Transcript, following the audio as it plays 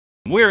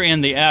We're in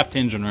the aft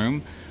engine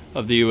room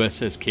of the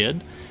USS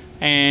KIDD,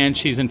 and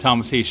she's in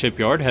ThomaSea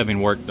shipyard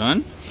having work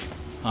done,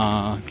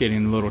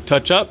 getting a little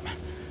touch up.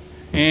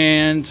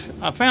 And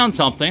I found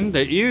something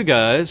that you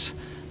guys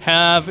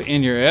have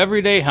in your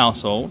everyday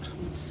household,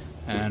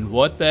 and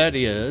what that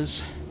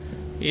is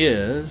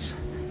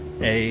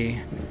a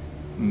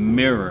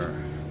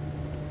mirror.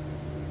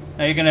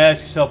 Now you're going to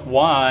ask yourself,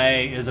 why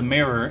is a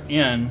mirror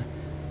in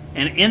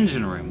an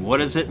engine room? What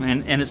is it?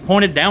 And it's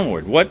pointed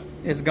downward. What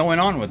is going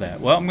on with that?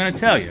 Well, I'm going to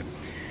tell you.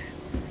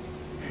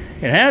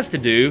 It has to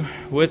do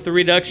with the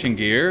reduction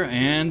gear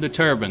and the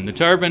turbine. The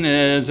turbine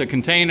is a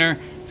container.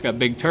 It's got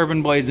big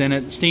turbine blades in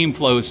it. Steam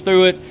flows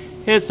through it,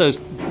 hits those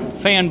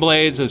fan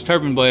blades, those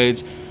turbine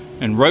blades,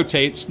 and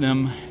rotates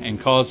them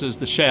and causes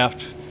the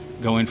shaft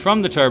going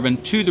from the turbine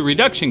to the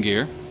reduction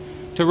gear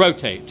to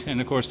rotate. And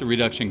of course the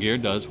reduction gear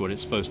does what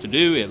it's supposed to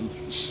do.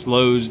 It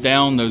slows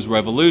down those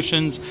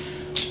revolutions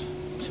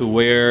to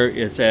where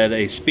it's at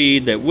a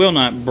speed that will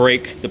not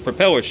break the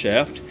propeller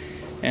shaft.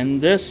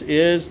 And this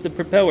is the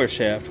propeller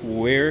shaft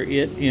where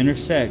it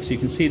intersects. You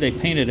can see they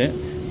painted it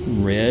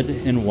red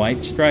and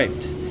white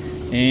striped.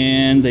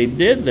 And they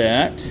did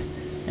that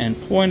and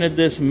pointed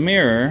this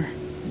mirror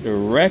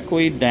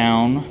directly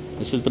down.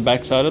 This is the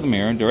back side of the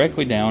mirror,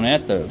 directly down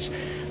at those.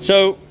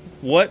 So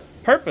what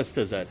purpose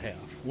does that have?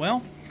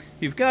 Well,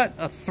 you've got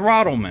a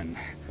throttleman,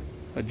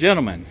 a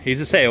gentleman.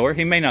 He's a sailor.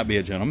 He may not be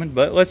a gentleman,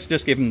 but let's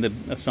just give him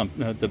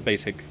the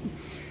basic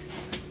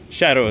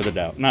shadow of the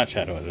doubt. Not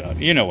shadow of the doubt.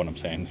 You know what I'm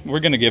saying. We're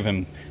going to give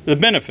him the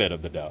benefit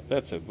of the doubt.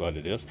 That's what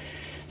it is.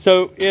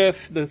 So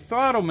if the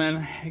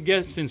throttleman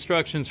gets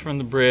instructions from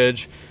the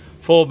bridge,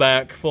 full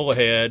back, full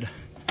ahead,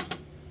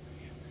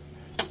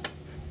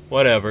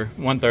 whatever,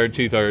 1/3,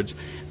 2/3,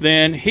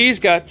 then he's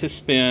got to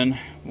spin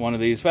one of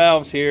these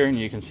valves here, and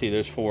you can see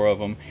there's 4 of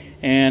them.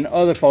 And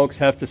other folks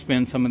have to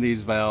spin some of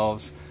these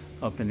valves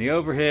up in the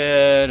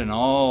overhead and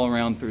all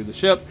around through the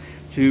ship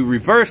to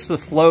reverse the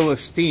flow of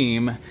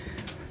steam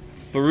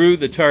through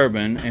the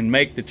turbine and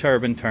make the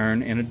turbine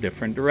turn in a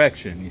different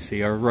direction. You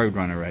see our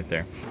Roadrunner right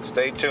there.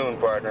 Stay tuned,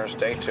 partner,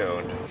 stay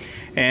tuned.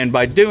 And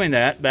by doing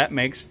that, that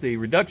makes the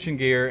reduction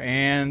gear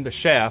and the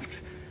shaft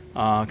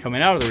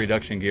coming out of the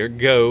reduction gear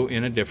go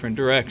in a different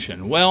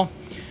direction. Well,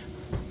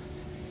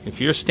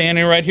 if you're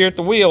standing right here at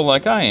the wheel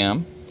like I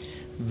am,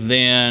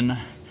 then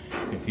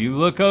if you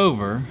look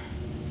over,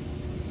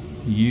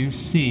 you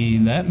see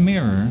that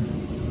mirror. I'm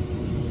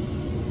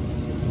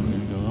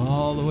going to go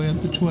all the way up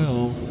to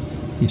 12.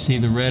 You see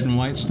the red and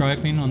white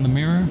striping on the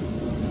mirror?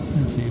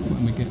 Let's see if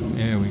we get,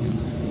 there we go.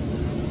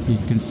 You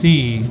can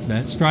see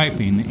that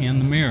striping in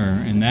the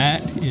mirror, and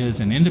that is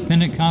an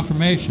independent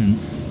confirmation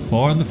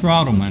for the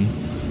throttleman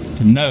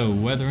to know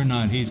whether or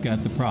not he's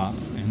got the prop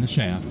and the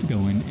shaft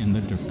going in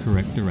the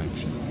correct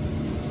direction.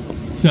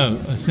 So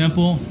a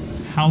simple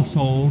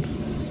household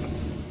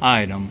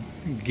item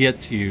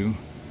gets you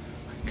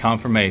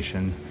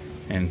confirmation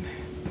and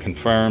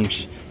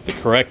confirms the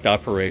correct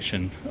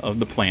operation of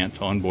the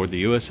plant on board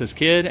the USS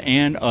KIDD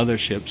and other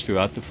ships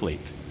throughout the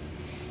fleet.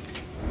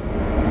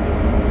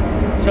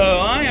 So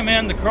I am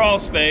in the crawl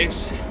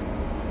space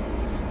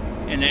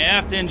in the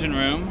aft engine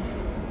room.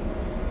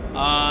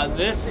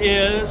 This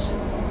is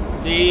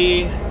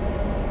the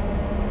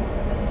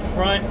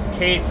front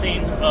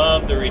casing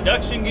of the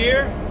reduction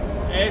gear.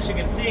 As you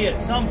can see,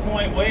 at some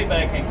point way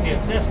back in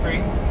KIDD's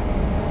history,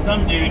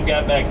 some dude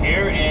got back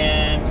here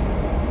and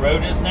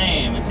wrote his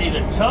name. It's either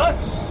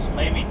TUS,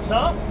 maybe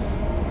Tough,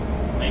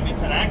 maybe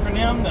it's an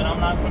acronym that I'm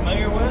not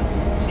familiar with,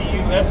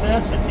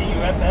 TUSS or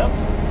TUFF.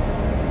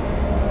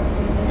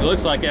 It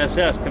looks like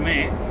SS to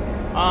me.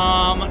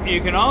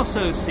 You can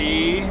also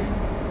see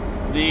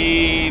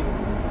the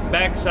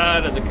back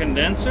side of the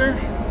condenser,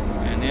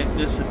 and it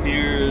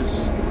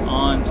disappears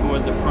on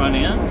toward the front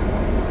end.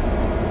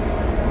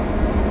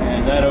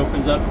 And that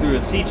opens up through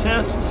a sea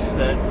chest,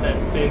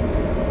 that big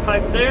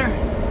pipe there.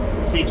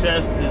 The sea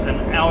chest is an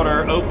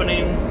outer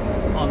opening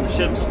on the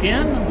ship's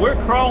skin. We're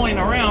crawling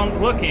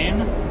around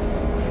looking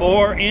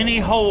for any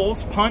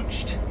holes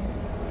punched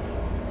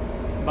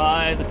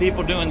by the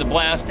people doing the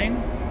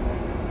blasting.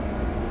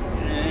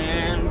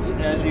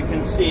 And as you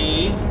can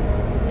see,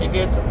 it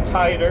gets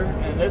tighter,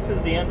 and this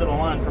is the end of the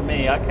line for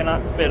me. I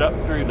cannot fit up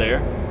through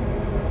there,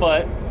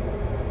 but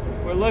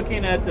we're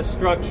looking at the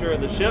structure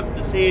of the ship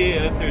to see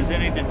if there's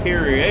any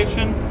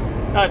deterioration,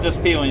 not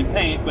just peeling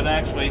paint, but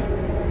actually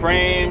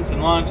frames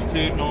and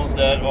longitudinals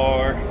that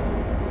are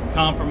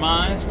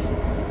compromised.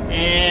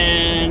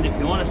 And if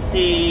you want to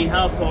see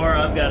how far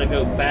I've got to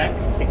go back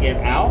to get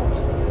out,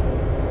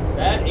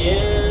 that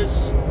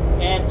is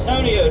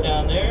Antonio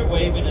down there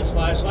waving his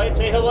flashlight.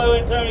 Say hello,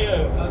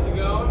 Antonio. How's it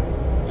going?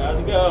 How's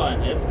it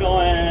going?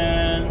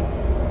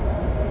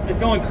 It's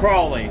going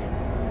crawly.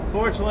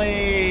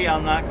 Fortunately,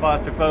 I'm not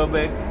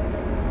claustrophobic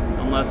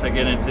unless I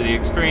get into the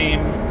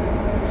extreme.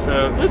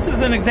 So this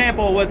is an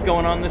example of what's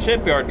going on in the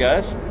shipyard,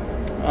 guys.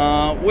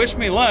 Wish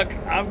me luck.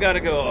 I've got to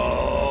go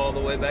all the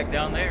way back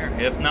down there.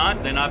 If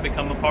not, then I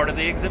become a part of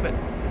the exhibit.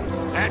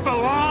 That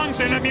belongs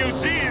in a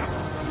museum.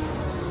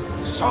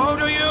 so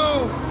do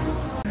you.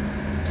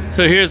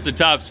 So here's the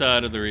top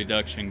side of the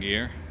reduction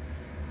gear,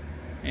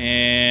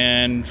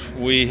 and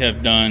we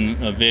have done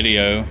a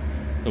video,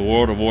 the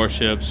World of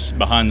Warships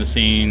behind the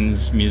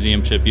scenes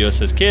museum ship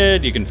USS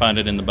KIDD. You can find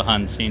it in the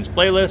behind the scenes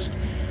playlist.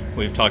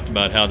 We've talked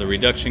about how the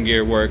reduction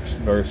gear works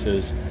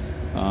versus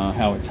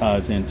how it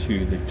ties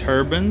into the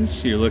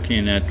turbines. You're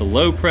looking at the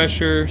low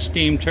pressure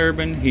steam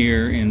turbine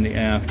here in the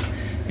aft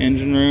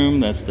engine room.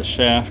 That's the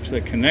shaft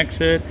that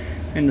connects it.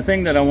 And the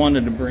thing that I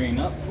wanted to bring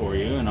up for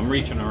you, and I'm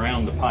reaching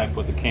around the pipe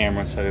with the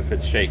camera, so if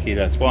it's shaky,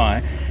 that's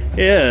why,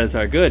 is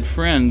our good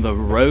friend, the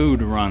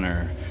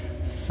Roadrunner.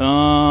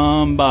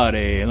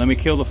 Somebody, let me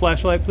kill the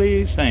flashlight,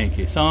 please. Thank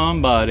you.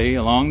 Somebody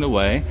along the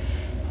way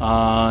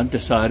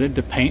decided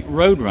to paint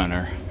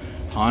Roadrunner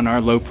on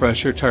our low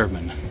pressure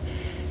turbine.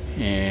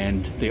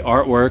 And the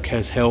artwork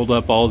has held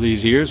up all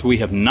these years. We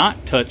have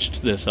not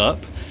touched this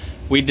up.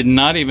 We did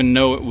not even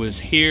know it was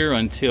here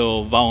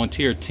until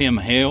volunteer Tim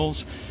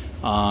Hales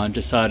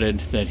decided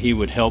that he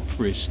would help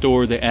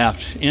restore the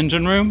aft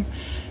engine room,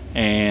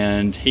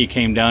 and he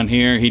came down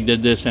here. He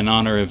did this in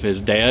honor of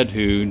his dad,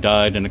 who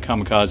died in a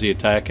kamikaze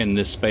attack in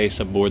this space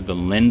aboard the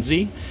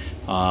Lindsay.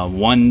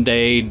 1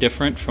 day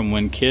different from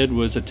when KIDD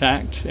was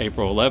attacked,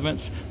 April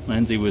 11th.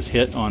 Lindsay was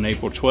hit on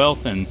April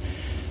 12th,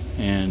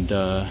 and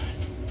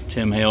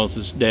Tim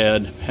Hales'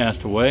 dad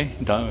passed away,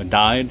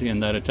 died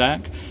in that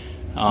attack.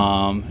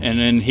 And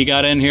then he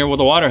got in here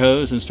with a water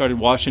hose and started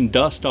washing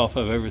dust off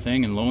of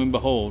everything, and lo and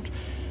behold,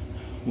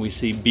 we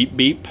see beep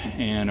beep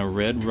and a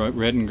red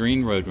and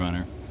green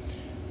Roadrunner.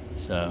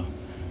 So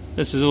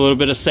this is a little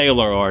bit of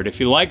sailor art. If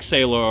you like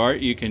sailor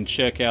art, you can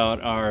check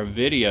out our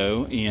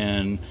video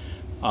in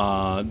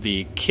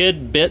the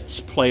KIDD Bits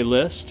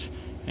playlist,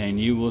 and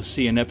you will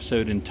see an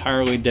episode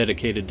entirely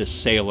dedicated to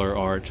sailor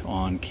art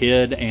on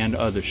KIDD and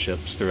other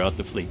ships throughout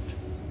the fleet.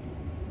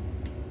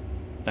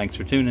 Thanks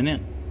for tuning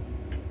in.